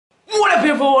up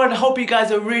everyone? Hope you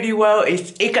guys are really well.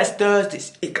 It's Ikasye Thursday.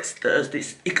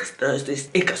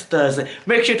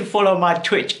 Make sure to follow my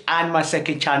Twitch and my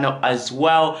second channel as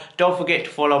well. Don't forget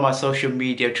to follow my social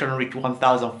media. I'm trying to reach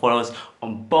 1,000 followers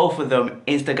on both of them,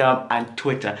 Instagram and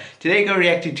Twitter. Today we're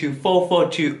reacting to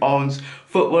 442 Ohms.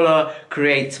 Footballer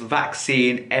creates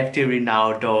vaccine, FT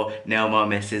Ronaldo, Neymar,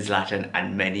 Messi, Zlatan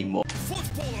and many more.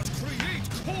 Footballers create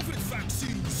COVID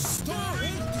vaccines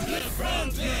starring the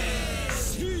Frontmen.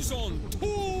 Season 2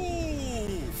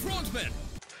 Frontmen.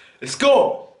 Let's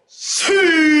go! See!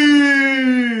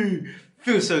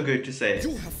 Feels so good to say it.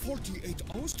 You have 48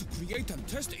 hours to create and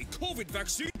test a COVID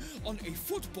vaccine on a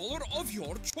footballer of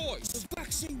your choice. The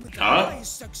vaccine with the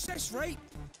highest success rate.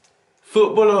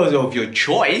 Footballers of your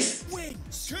choice?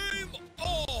 Wins. Game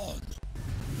on!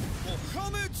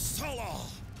 Mohamed Salah.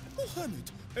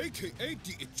 Mohamed, aka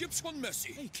the Egyptian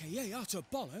Messi, aka Utter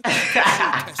Bollocks.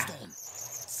 Test on.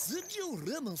 Sergio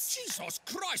Ramos. Jesus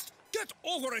Christ! Get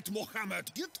over it,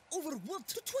 Mohamed! Get over what?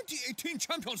 The 2018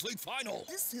 Champions League final!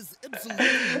 This is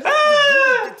absolutely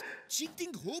that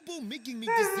cheating hobo making me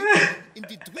dizzy in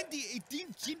the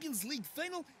 2018 Champions League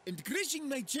final and crashing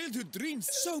my childhood dreams.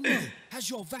 So, Mo, has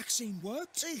your vaccine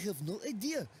worked? I have no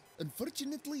idea.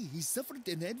 Unfortunately, he suffered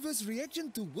an adverse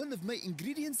reaction to one of my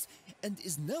ingredients and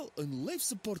is now on life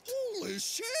support. Holy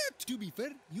shit! To be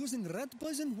fair, using rat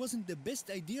poison wasn't the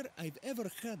best idea I've ever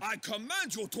had. I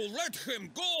command you to let him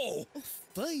go! Oh,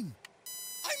 fine.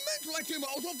 I meant let him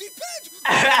out of the bed!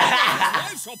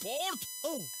 Life support!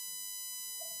 Oh.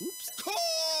 Oops.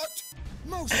 Cut!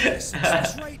 Most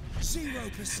success rate,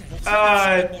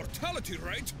 0%. Mortality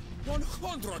rate,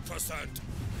 100%.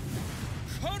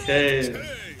 Okay,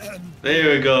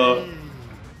 there we go.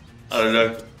 I don't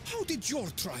know. How did your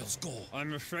trials go?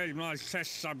 I'm afraid my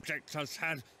test subject has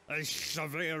had a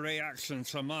severe reaction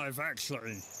to my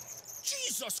vaccine.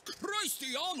 Jesus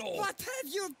Christiano! What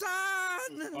have you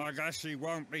done? I guess he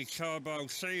won't be Turbo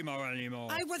Timo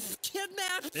anymore. I was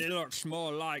kidnapped! He looks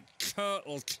more like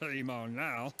Turtle Timo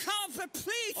now. Call the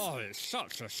police! Oh, it's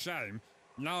such a shame.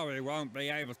 Now he won't be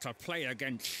able to play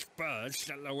against Spurs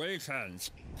at the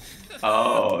weekends.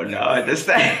 Oh no, I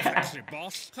understand. Fix it,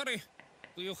 boss. Harry,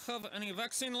 do you have any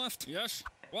vaccine left? Yes?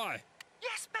 Why?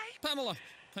 Yes, babe. Pamela,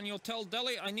 can you tell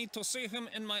Deli I need to see him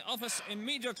in my office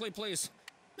immediately, please?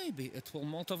 Maybe it will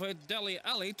motivate Deli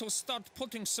Ali to start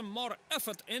putting some more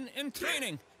effort in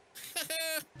training.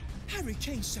 Harry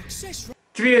Kane's success rate.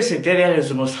 To be honest, Dele Alli is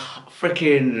the most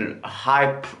freaking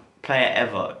hype player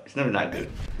ever. It's never that good.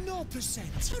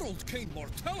 0%. Harold Kane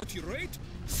mortality rate,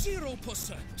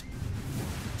 0%.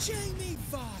 Jamie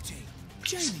Vardy.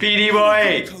 Speedy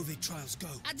boy. COVID trials go.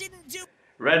 I didn't do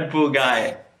Red Bull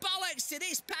guy. bollocks to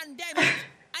this pandemic.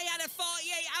 I had a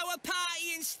 48-hour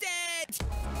party instead.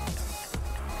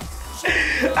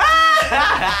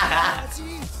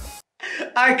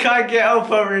 I can't get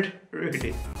over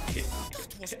Rudy.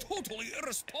 That was totally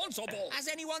irresponsible. Has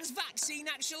anyone's vaccine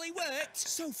actually worked?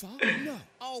 So far, no.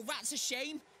 Oh, that's a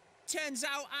shame. Turns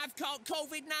out I've caught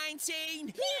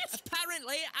COVID-19. What?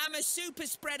 Apparently, I'm a super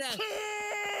spreader.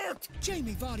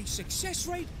 Jamie Vardy success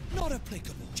rate, not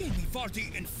applicable. Jamie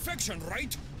Vardy infection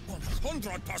rate,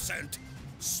 100%.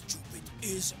 Stupid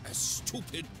is as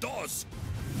stupid does.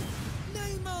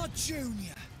 Neymar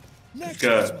Jr. Next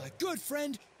is my good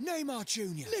friend, Neymar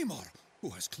Jr. Neymar, who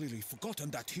has clearly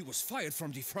forgotten that he was fired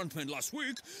from the frontman last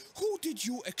week. Who did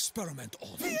you experiment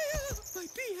on? My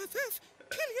BFF,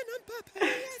 Kylian Mbappe.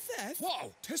 BFF?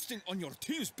 Wow, testing on your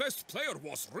team's best player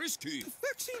was risky. The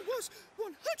vaccine was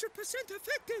 100%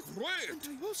 effective. Great. And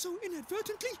I also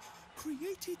inadvertently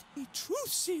created a truth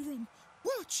serum.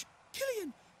 Watch,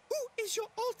 Kylian, who is your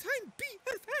all-time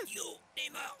BFF? You,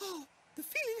 Neymar. Oh, the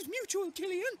feeling's mutual,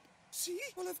 Kylian. See?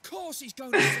 Well, of course he's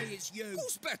going to say it's you.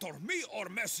 Who's better, me or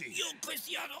Messi? You,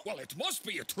 Cristiano. Well, it must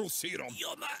be a truth serum.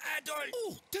 You're my idol.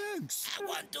 Oh, thanks. I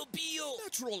want to be you.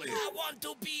 Naturally. I want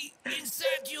to be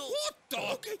inside you. What the?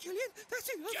 Okay, Kylian, that's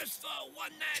enough. Just for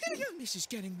one night. Kylian, this is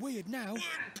getting weird now.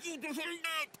 Beautiful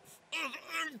night of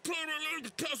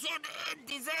unparalleled passion and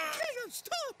desire. Kylian,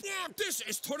 stop! Yeah, this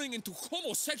is turning into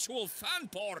homosexual fan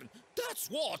porn. That's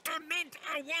what. I meant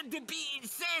I want to be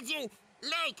inside you,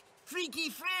 like Freaky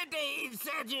Friday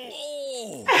inside you.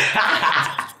 Oh.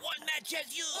 Just one match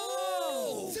as you.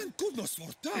 Oh. Thank goodness for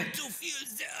that. To feel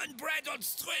the unbridled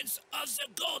strength of the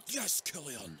goat. Yes,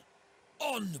 Kylian.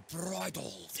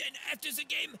 Unbridled. Then after the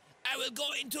game, I will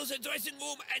go into the dressing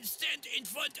room and stand in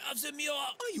front of the mirror.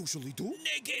 I usually do.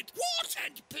 Naked. What?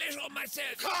 And pleasure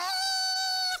myself.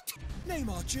 Cut!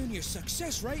 Neymar Jr.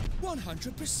 success rate,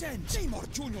 100%. Neymar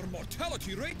Jr.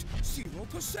 mortality rate,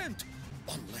 0%.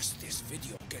 Unless this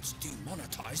video gets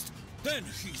demonetized, then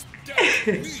he's dead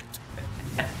meat.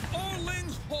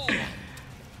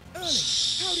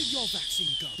 how did your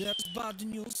vaccine go? There's bad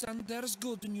news and there's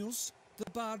good news. The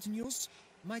bad news,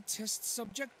 my test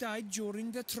subject died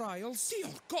during the trials.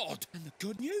 Dear God! And the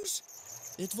good news?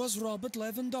 It was Robert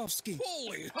Lewandowski.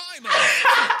 Holy Hyman!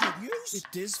 Good news?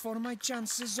 It is for my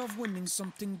chances of winning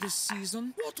something this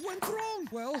season. What went wrong?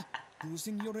 Well,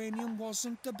 using uranium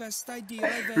wasn't the best idea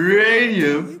I've ever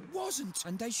Uranium? had. It wasn't.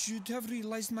 And I should have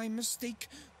realized my mistake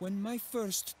when my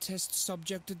first test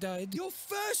subject died. Your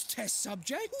first test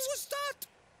subject? Who was that?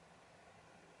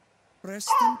 Rest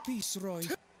in peace, Roy.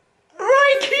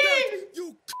 Roy Keane!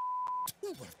 You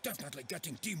well, we're definitely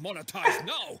getting demonetized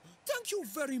now. Thank you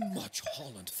very much,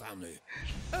 Holland family.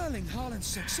 Erling Haaland's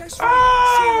success rate,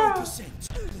 0%.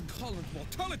 Erling Haaland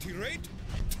mortality rate,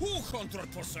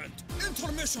 200%.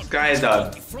 Intermission. Guys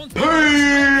are Front peace!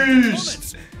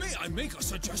 comments. May I make a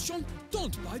suggestion?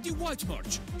 Don't buy the white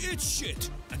merch. It's shit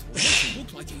and will make you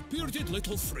look like a bearded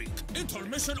little freak.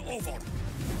 Intermission over.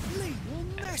 Lionel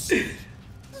Messi.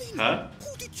 Huh?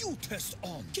 Who did you test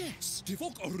on? Guess.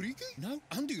 Divock Origi? No.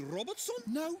 Andy Robertson?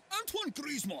 No. Antoine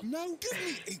Griezmann? No. Give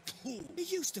me a clue. He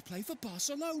used to play for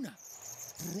Barcelona.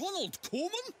 Ronald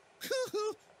Koeman?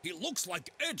 He looks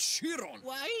like Ed Sheeran.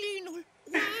 Why, Lionel?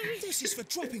 Why? This is for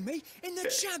dropping me in the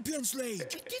Champions League.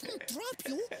 I didn't drop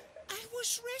you. I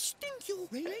was resting you.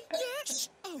 Really? Yes.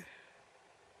 Oh.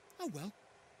 Oh, well.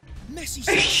 Messi's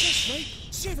success rate,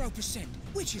 0%,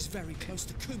 which is very close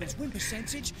to Koeman's win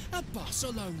percentage at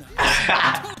Barcelona.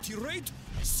 Mortality rate,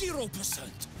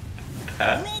 0%.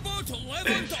 Robert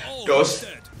Lewandowski. Ghost.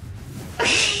 Dead.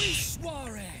 Luis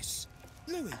Suarez.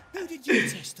 Louis, who did you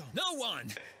test on? No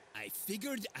one. I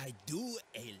figured I'd do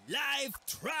a live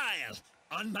trial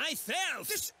on myself.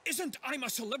 This isn't I'm a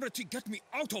celebrity, get me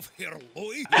out of here,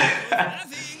 Louis.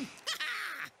 Nothing.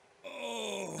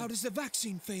 Oh. How does the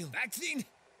vaccine feel? Vaccine?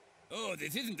 Oh,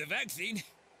 this isn't the vaccine.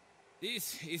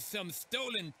 This is some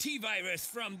stolen T-virus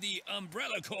from the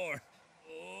Umbrella Corps.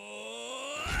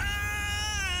 Oh.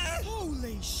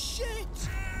 Holy shit!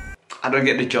 I don't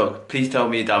get the joke. Please tell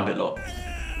me down below.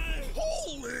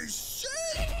 Holy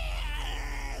shit!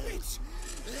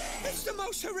 It's the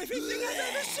most horrific thing I've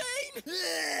ever seen!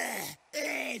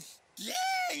 It's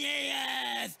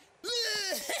genius!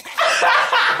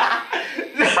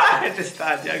 I just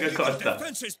stand Diego Costa.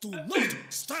 Defenses do not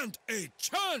stand a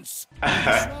chance!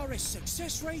 Suarez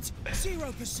success rate,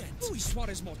 0%. Luis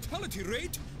Suarez mortality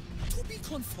rate to be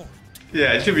confirmed.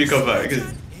 Yeah, it should be covered.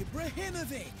 Zlatan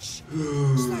Ibrahimovic.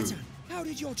 Zlatan, how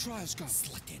did your trials go?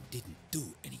 Zlatan didn't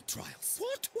do any trials.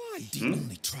 What? Why? The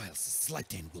only trials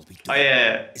Zlatan will be Oh doing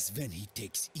yeah. is when he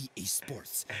takes EA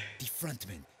Sports, the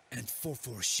frontman, and 4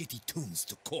 shitty tunes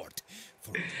to court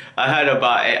for I heard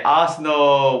about it.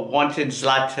 Arsenal wanted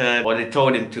Zlatan, or they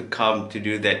told him to come to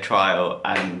do their trial,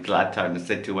 and Zlatan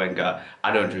said to Wenger,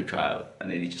 "I don't do trial,"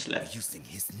 and then he just left. using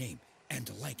his name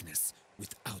and likeness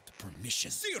without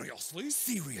permission. Seriously?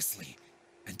 Seriously.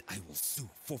 And I will sue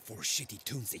 4 shitty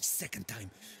tunes a second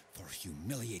time for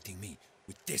humiliating me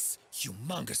with this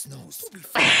humongous nose. To be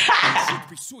fair, you should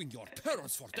be suing your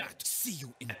parents for that. See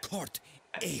you in court,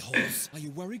 a-holes. Are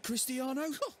you worried, Cristiano?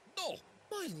 No,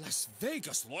 my Las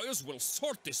Vegas lawyers will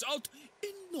sort this out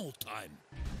in no time.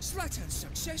 Zlatan's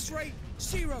success rate,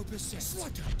 0%.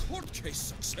 Zlatan court case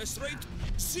success rate,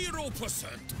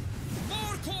 0%.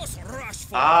 Marcos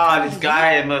Rashford. Ah, this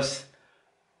guy most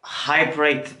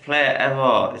hype-rated player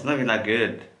ever. It's not even that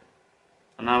good.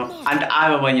 And I'm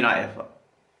a Man United fan.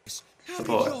 How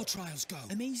Support. did your trials go?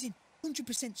 Amazing,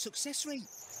 100% success rate.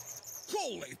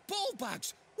 Holy ball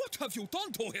bags! What have you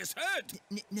done to his head?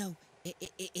 No,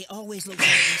 it always looks like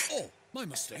this. Oh, my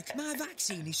mistake. My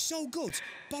vaccine is so good.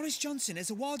 Boris Johnson has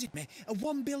awarded me a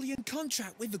 $1 billion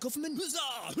contract with the government.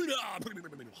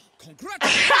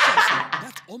 Congratulations!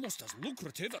 That's almost as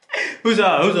lucrative Who's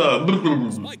as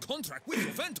that? my contract with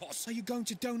Juventus. Are you going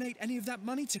to donate any of that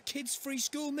money to kids' free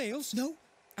school meals? No.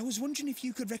 I was wondering if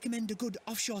you could recommend a good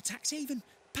offshore tax haven.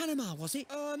 Panama, was it?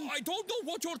 I don't know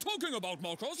what you're talking about,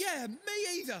 Marcos. Yeah, me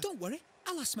either. Don't worry.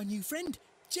 I'll ask my new friend,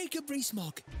 Jacob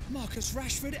Rees-Mogg. Marcus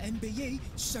Rashford, MBE,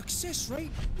 success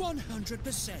rate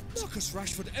 100%. Marcus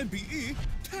Rashford, MBE,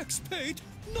 tax paid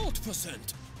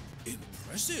 0%.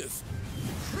 Impressive.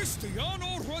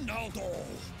 Cristiano Ronaldo.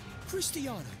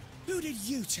 Cristiano, who did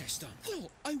you test on?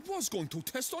 Well, I was going to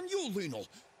test on you, Lionel,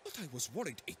 but I was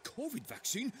worried a COVID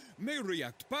vaccine may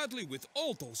react badly with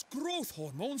all those growth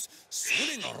hormones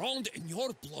swirling around in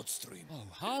your bloodstream. Oh,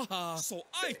 ha ha. So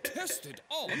I tested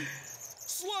on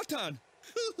Zlatan.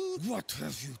 What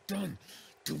have you done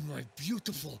to my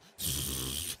beautiful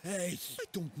face. I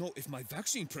don't know if my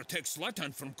vaccine protects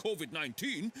Zlatan from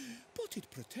COVID-19, but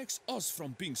it protects us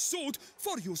from being sued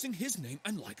for using his name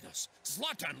and likeness.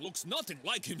 Zlatan looks nothing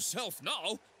like himself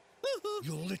now.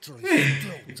 You literally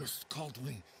still just called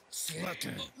me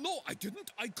Zlatan. No, I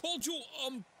didn't. I called you,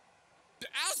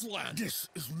 Aslan. This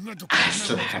is medical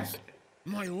Aslan. malpractice.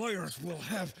 My lawyers will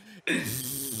have a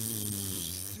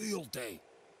field day.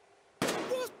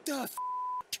 What the f***?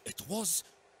 It was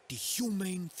the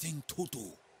humane thing to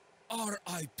do.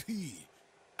 R.I.P.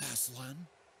 Aslan.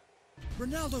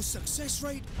 Ronaldo's success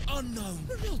rate unknown.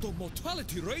 Ronaldo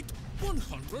mortality rate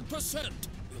 100%.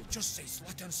 We'll just say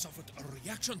Zlatan suffered a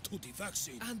reaction to the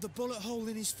vaccine. And the bullet hole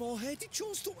in his forehead, he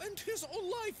chose to end his own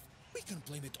life. We can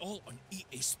blame it all on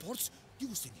EA Sports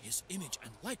using his image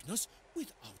and likeness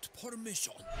without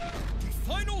permission. The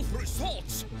final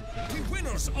results. The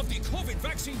winners of the COVID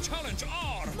vaccine challenge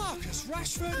are Marcus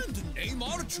Rashford and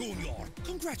Neymar Jr.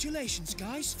 Congratulations,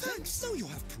 guys. Thanks. Now you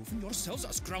have proven yourselves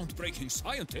as groundbreaking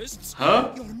scientists.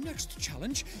 Huh? Your next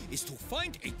challenge is to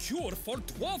find a cure for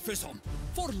dwarfism.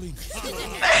 For Link.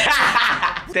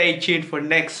 Stay tuned for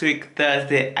next week,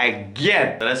 Thursday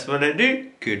again. That's what I do.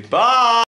 Goodbye.